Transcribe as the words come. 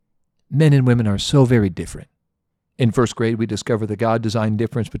Men and women are so very different. In first grade, we discover the God-designed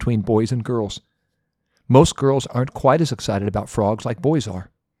difference between boys and girls. Most girls aren't quite as excited about frogs like boys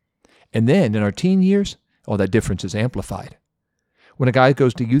are. And then in our teen years, that difference is amplified. When a guy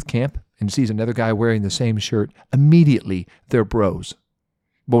goes to youth camp and sees another guy wearing the same shirt, immediately they're bros.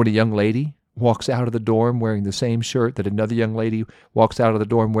 But when a young lady walks out of the dorm wearing the same shirt that another young lady walks out of the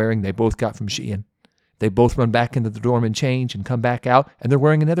dorm wearing, they both got from Shein. They both run back into the dorm and change and come back out, and they're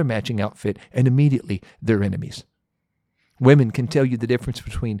wearing another matching outfit, and immediately they're enemies. Women can tell you the difference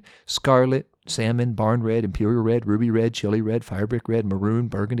between scarlet, salmon, barn red, imperial red, ruby red, chili red, firebrick red, maroon,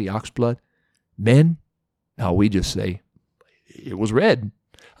 burgundy, oxblood. Men, we just say, it was red,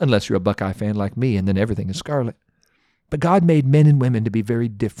 unless you're a Buckeye fan like me, and then everything is scarlet. But God made men and women to be very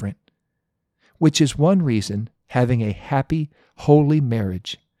different, which is one reason having a happy, holy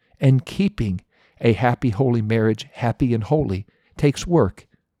marriage and keeping a happy, holy marriage happy and holy takes work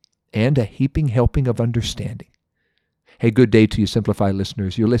and a heaping helping of understanding. Hey, good day to you, Simplify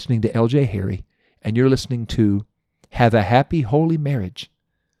listeners. You're listening to L.J. Harry, and you're listening to Have a Happy, Holy Marriage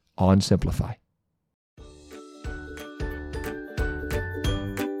on Simplify.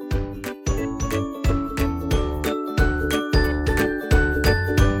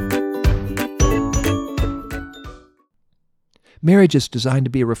 Marriage is designed to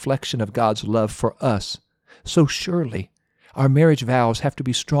be a reflection of God's love for us. So surely, our marriage vows have to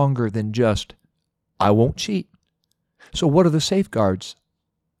be stronger than just, I won't cheat. So what are the safeguards?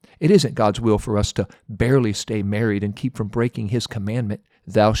 It isn't God's will for us to barely stay married and keep from breaking His commandment,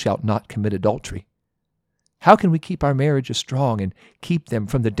 thou shalt not commit adultery. How can we keep our marriages strong and keep them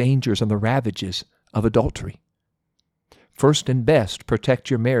from the dangers and the ravages of adultery? First and best,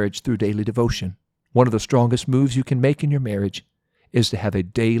 protect your marriage through daily devotion. One of the strongest moves you can make in your marriage is to have a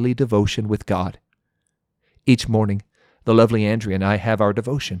daily devotion with God. Each morning, the lovely Andrea and I have our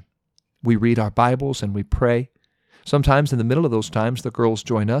devotion. We read our Bibles and we pray. Sometimes in the middle of those times, the girls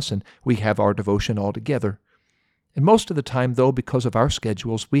join us and we have our devotion all together. And most of the time, though, because of our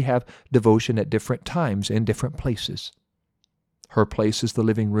schedules, we have devotion at different times in different places. Her place is the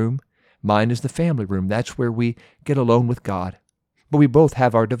living room. Mine is the family room. That's where we get alone with God. But we both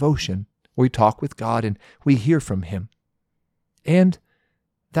have our devotion. We talk with God and we hear from Him. And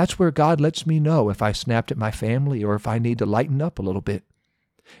that's where God lets me know if I snapped at my family or if I need to lighten up a little bit.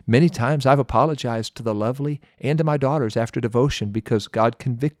 Many times I've apologized to the lovely and to my daughters after devotion because God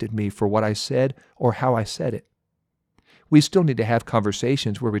convicted me for what I said or how I said it. We still need to have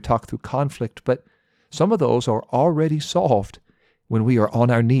conversations where we talk through conflict, but some of those are already solved when we are on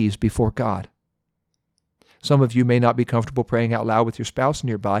our knees before God. Some of you may not be comfortable praying out loud with your spouse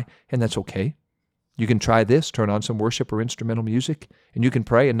nearby, and that's okay. You can try this, turn on some worship or instrumental music, and you can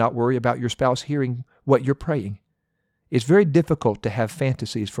pray and not worry about your spouse hearing what you're praying. It's very difficult to have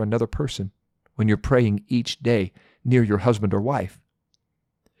fantasies for another person when you're praying each day near your husband or wife.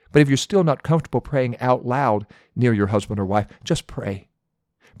 But if you're still not comfortable praying out loud near your husband or wife, just pray.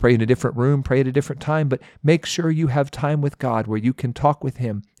 Pray in a different room, pray at a different time, but make sure you have time with God where you can talk with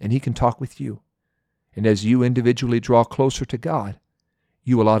Him and He can talk with you. And as you individually draw closer to God,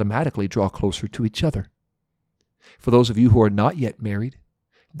 you will automatically draw closer to each other. For those of you who are not yet married,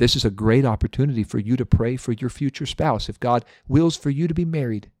 this is a great opportunity for you to pray for your future spouse. If God wills for you to be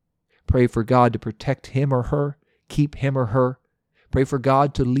married, pray for God to protect him or her, keep him or her. Pray for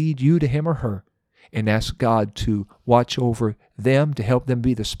God to lead you to him or her, and ask God to watch over them, to help them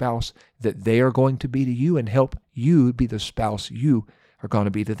be the spouse that they are going to be to you, and help you be the spouse you are going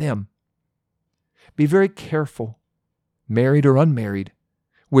to be to them. Be very careful, married or unmarried,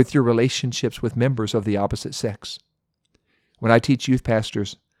 with your relationships with members of the opposite sex. When I teach youth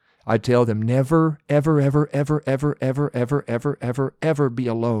pastors, I tell them never, ever, ever, ever, ever, ever, ever, ever, ever, ever be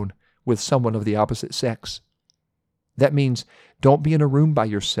alone with someone of the opposite sex. That means don't be in a room by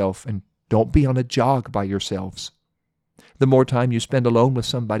yourself and don't be on a jog by yourselves. The more time you spend alone with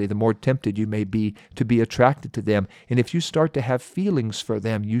somebody, the more tempted you may be to be attracted to them. And if you start to have feelings for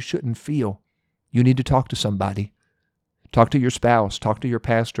them you shouldn't feel, you need to talk to somebody. Talk to your spouse, talk to your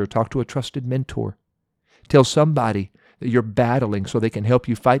pastor, talk to a trusted mentor. Tell somebody that you're battling so they can help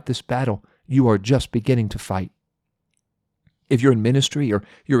you fight this battle you are just beginning to fight. If you're in ministry or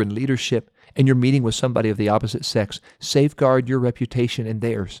you're in leadership and you're meeting with somebody of the opposite sex, safeguard your reputation and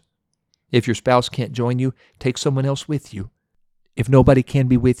theirs. If your spouse can't join you, take someone else with you. If nobody can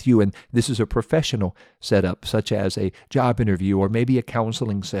be with you and this is a professional setup, such as a job interview or maybe a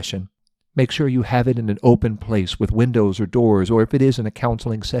counseling session, make sure you have it in an open place with windows or doors, or if it is in a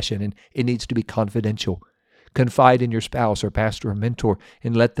counseling session and it needs to be confidential, Confide in your spouse or pastor or mentor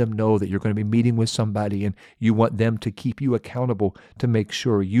and let them know that you're going to be meeting with somebody and you want them to keep you accountable to make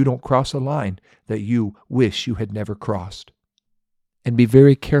sure you don't cross a line that you wish you had never crossed. And be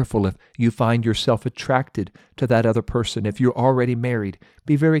very careful if you find yourself attracted to that other person. If you're already married,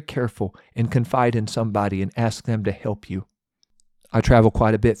 be very careful and confide in somebody and ask them to help you. I travel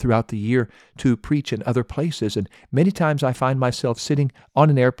quite a bit throughout the year to preach in other places, and many times I find myself sitting on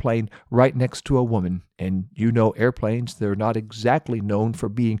an airplane right next to a woman. And you know airplanes, they're not exactly known for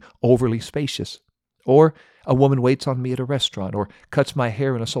being overly spacious. Or a woman waits on me at a restaurant or cuts my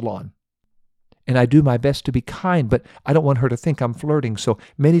hair in a salon. And I do my best to be kind, but I don't want her to think I'm flirting, so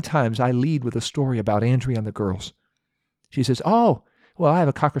many times I lead with a story about Andrea and the girls. She says, "Oh, well, I have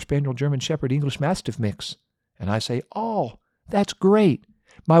a Cocker Spaniel German Shepherd English Mastiff mix." And I say, "Oh, that's great.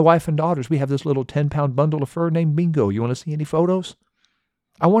 My wife and daughters, we have this little 10-pound bundle of fur named Bingo. You want to see any photos?"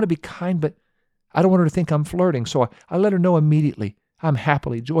 I want to be kind, but I don't want her to think I'm flirting, so I let her know immediately. I'm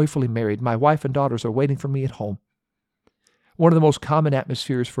happily, joyfully married. My wife and daughters are waiting for me at home. One of the most common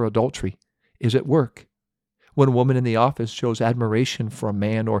atmospheres for adultery is at work. When a woman in the office shows admiration for a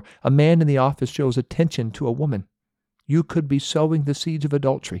man, or a man in the office shows attention to a woman, you could be sowing the seeds of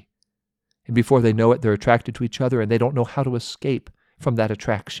adultery. And before they know it, they're attracted to each other and they don't know how to escape from that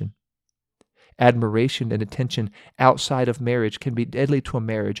attraction. Admiration and attention outside of marriage can be deadly to a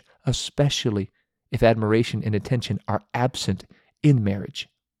marriage, especially if admiration and attention are absent in marriage.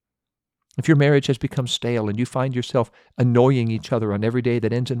 If your marriage has become stale and you find yourself annoying each other on every day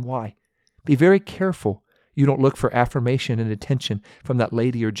that ends in Y, be very careful you don't look for affirmation and attention from that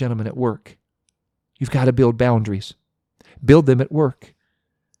lady or gentleman at work. You've got to build boundaries. Build them at work.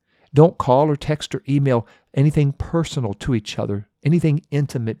 Don't call or text or email anything personal to each other, anything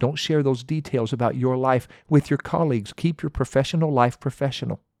intimate. Don't share those details about your life with your colleagues. Keep your professional life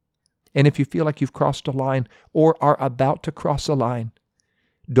professional. And if you feel like you've crossed a line or are about to cross a line,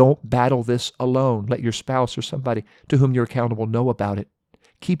 don't battle this alone. Let your spouse or somebody to whom you're accountable know about it.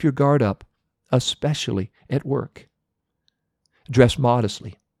 Keep your guard up, especially at work. Dress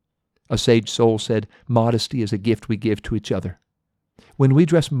modestly. A sage soul said, "Modesty is a gift we give to each other." When we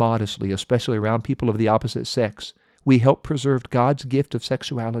dress modestly, especially around people of the opposite sex, we help preserve God's gift of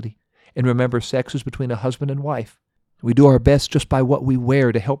sexuality. And remember, sex is between a husband and wife. We do our best just by what we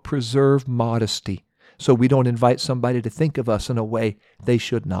wear to help preserve modesty, so we don't invite somebody to think of us in a way they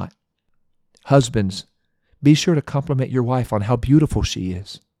should not. Husbands, be sure to compliment your wife on how beautiful she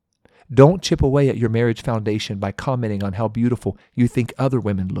is. Don't chip away at your marriage foundation by commenting on how beautiful you think other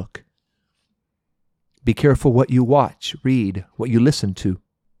women look. Be careful what you watch, read, what you listen to.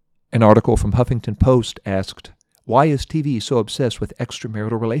 An article from Huffington Post asked, "Why is TV so obsessed with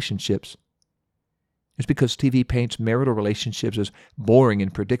extramarital relationships?" It's because TV paints marital relationships as boring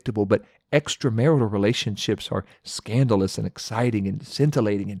and predictable, but extramarital relationships are scandalous and exciting and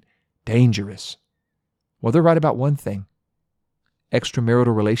scintillating and dangerous. Well, they're right about one thing.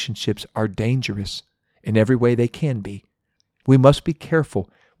 Extramarital relationships are dangerous in every way they can be. We must be careful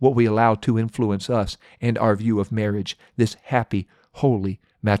what we allow to influence us and our view of marriage, this happy, holy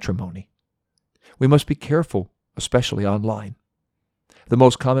matrimony. We must be careful, especially online. The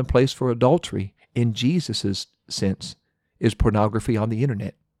most common place for adultery, in Jesus' sense, is pornography on the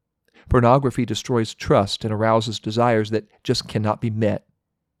internet. Pornography destroys trust and arouses desires that just cannot be met.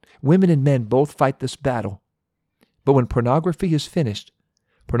 Women and men both fight this battle. But when pornography is finished,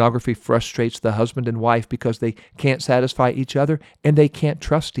 pornography frustrates the husband and wife because they can't satisfy each other and they can't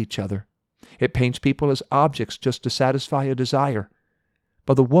trust each other. It paints people as objects just to satisfy a desire.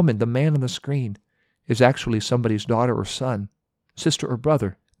 But the woman, the man on the screen, is actually somebody's daughter or son, sister or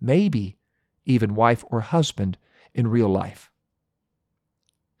brother, maybe even wife or husband in real life.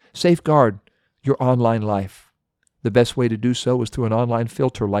 Safeguard your online life. The best way to do so is through an online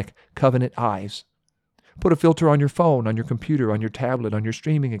filter like Covenant Eyes. Put a filter on your phone, on your computer, on your tablet, on your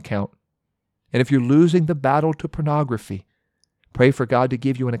streaming account. And if you're losing the battle to pornography, pray for God to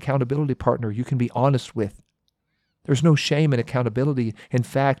give you an accountability partner you can be honest with. There's no shame in accountability. In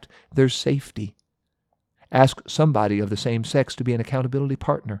fact, there's safety. Ask somebody of the same sex to be an accountability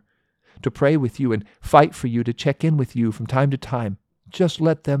partner, to pray with you and fight for you, to check in with you from time to time. Just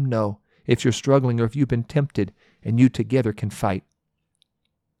let them know if you're struggling or if you've been tempted, and you together can fight.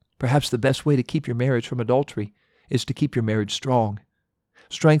 Perhaps the best way to keep your marriage from adultery is to keep your marriage strong.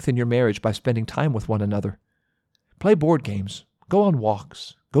 Strengthen your marriage by spending time with one another. Play board games. Go on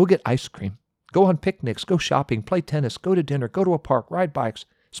walks. Go get ice cream. Go on picnics. Go shopping. Play tennis. Go to dinner. Go to a park. Ride bikes.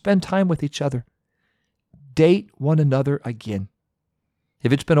 Spend time with each other. Date one another again.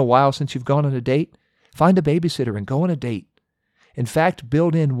 If it's been a while since you've gone on a date, find a babysitter and go on a date. In fact,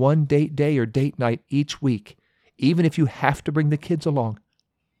 build in one date day or date night each week even if you have to bring the kids along.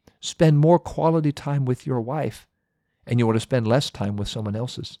 Spend more quality time with your wife, and you want to spend less time with someone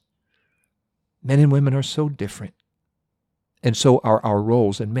else's. Men and women are so different, and so are our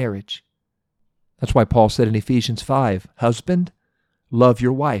roles in marriage. That's why Paul said in Ephesians 5, husband, love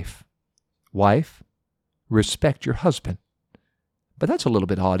your wife. Wife, respect your husband. But that's a little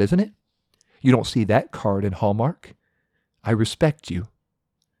bit odd, isn't it? You don't see that card in Hallmark. I respect you.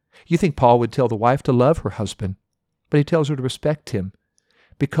 You think Paul would tell the wife to love her husband, but he tells her to respect him,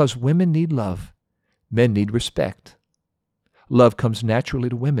 because women need love, men need respect. Love comes naturally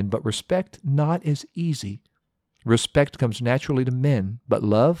to women, but respect not as easy. Respect comes naturally to men, but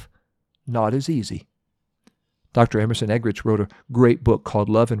love not as easy. Dr. Emerson Eggerichs wrote a great book called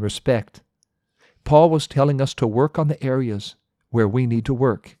Love and Respect. Paul was telling us to work on the areas where we need to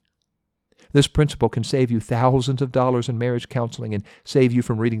work. This principle can save you thousands of dollars in marriage counseling and save you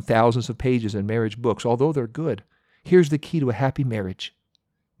from reading thousands of pages in marriage books, although they're good. Here's the key to a happy marriage.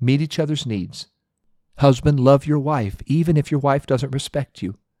 Meet each other's needs. Husband, love your wife, even if your wife doesn't respect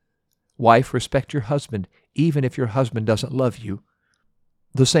you. Wife, respect your husband, even if your husband doesn't love you.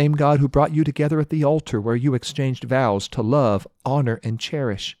 The same God who brought you together at the altar where you exchanged vows to love, honor, and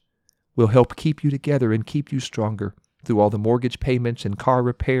cherish will help keep you together and keep you stronger through all the mortgage payments and car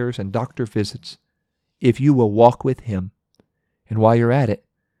repairs and doctor visits, if you will walk with Him. And while you're at it,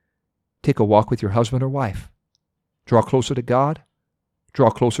 take a walk with your husband or wife. Draw closer to God.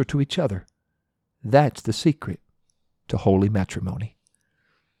 Draw closer to each other. That's the secret to holy matrimony.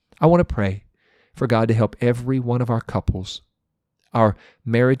 I want to pray for God to help every one of our couples. Our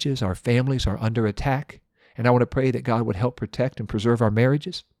marriages, our families are under attack, and I want to pray that God would help protect and preserve our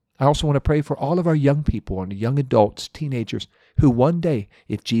marriages. I also want to pray for all of our young people and young adults, teenagers, who one day,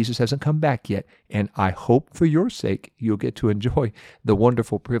 if Jesus hasn't come back yet, and I hope for your sake you'll get to enjoy the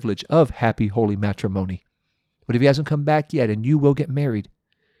wonderful privilege of happy, holy matrimony. But if He hasn't come back yet and you will get married,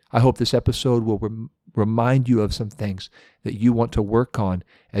 I hope this episode will remind you of some things that you want to work on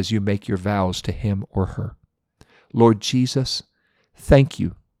as you make your vows to him or her. Lord Jesus, thank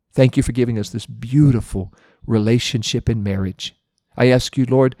you. Thank you for giving us this beautiful relationship in marriage. I ask you,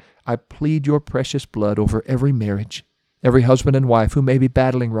 Lord, I plead your precious blood over every marriage, every husband and wife who may be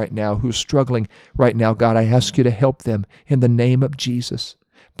battling right now, who's struggling right now. God, I ask you to help them in the name of Jesus.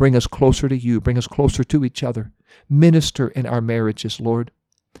 Bring us closer to you. Bring us closer to each other. Minister in our marriages, Lord.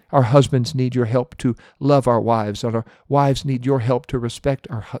 Our husbands need your help to love our wives, and our wives need your help to respect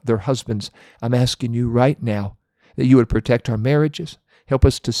their husbands. I'm asking you right now that you would protect our marriages. Help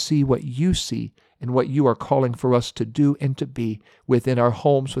us to see what you see and what you are calling for us to do and to be within our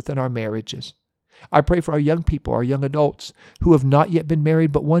homes, within our marriages. I pray for our young people, our young adults who have not yet been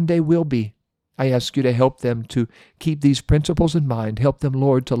married but one day will be. I ask you to help them to keep these principles in mind. Help them,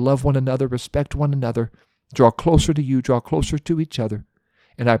 Lord, to love one another, respect one another, draw closer to you, draw closer to each other.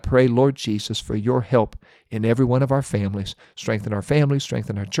 And I pray, Lord Jesus, for your help in every one of our families. Strengthen our families,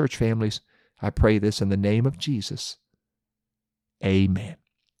 strengthen our church families. I pray this in the name of Jesus. Amen.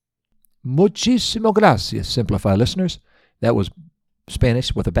 Muchísimo gracias, Simplify listeners. That was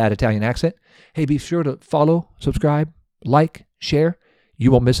Spanish with a bad Italian accent. Hey, be sure to follow, subscribe, like, share.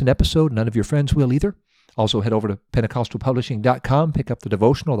 You won't miss an episode. None of your friends will either. Also, head over to PentecostalPublishing.com, pick up the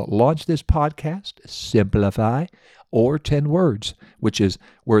devotional that launched this podcast, Simplify, or 10 Words, which is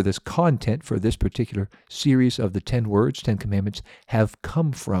where this content for this particular series of the 10 Words, 10 Commandments, have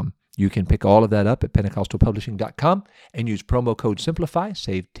come from. You can pick all of that up at PentecostalPublishing.com and use promo code Simplify,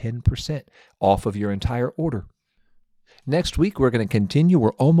 save 10% off of your entire order. Next week, we're going to continue.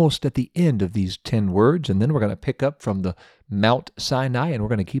 We're almost at the end of these 10 words, and then we're going to pick up from the Mount Sinai, and we're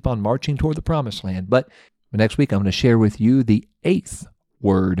going to keep on marching toward the Promised Land. But next week, I'm going to share with you the 8th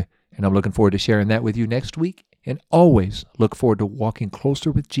word, and I'm looking forward to sharing that with you next week, and always look forward to walking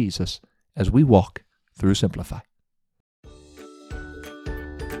closer with Jesus as we walk through Simplify.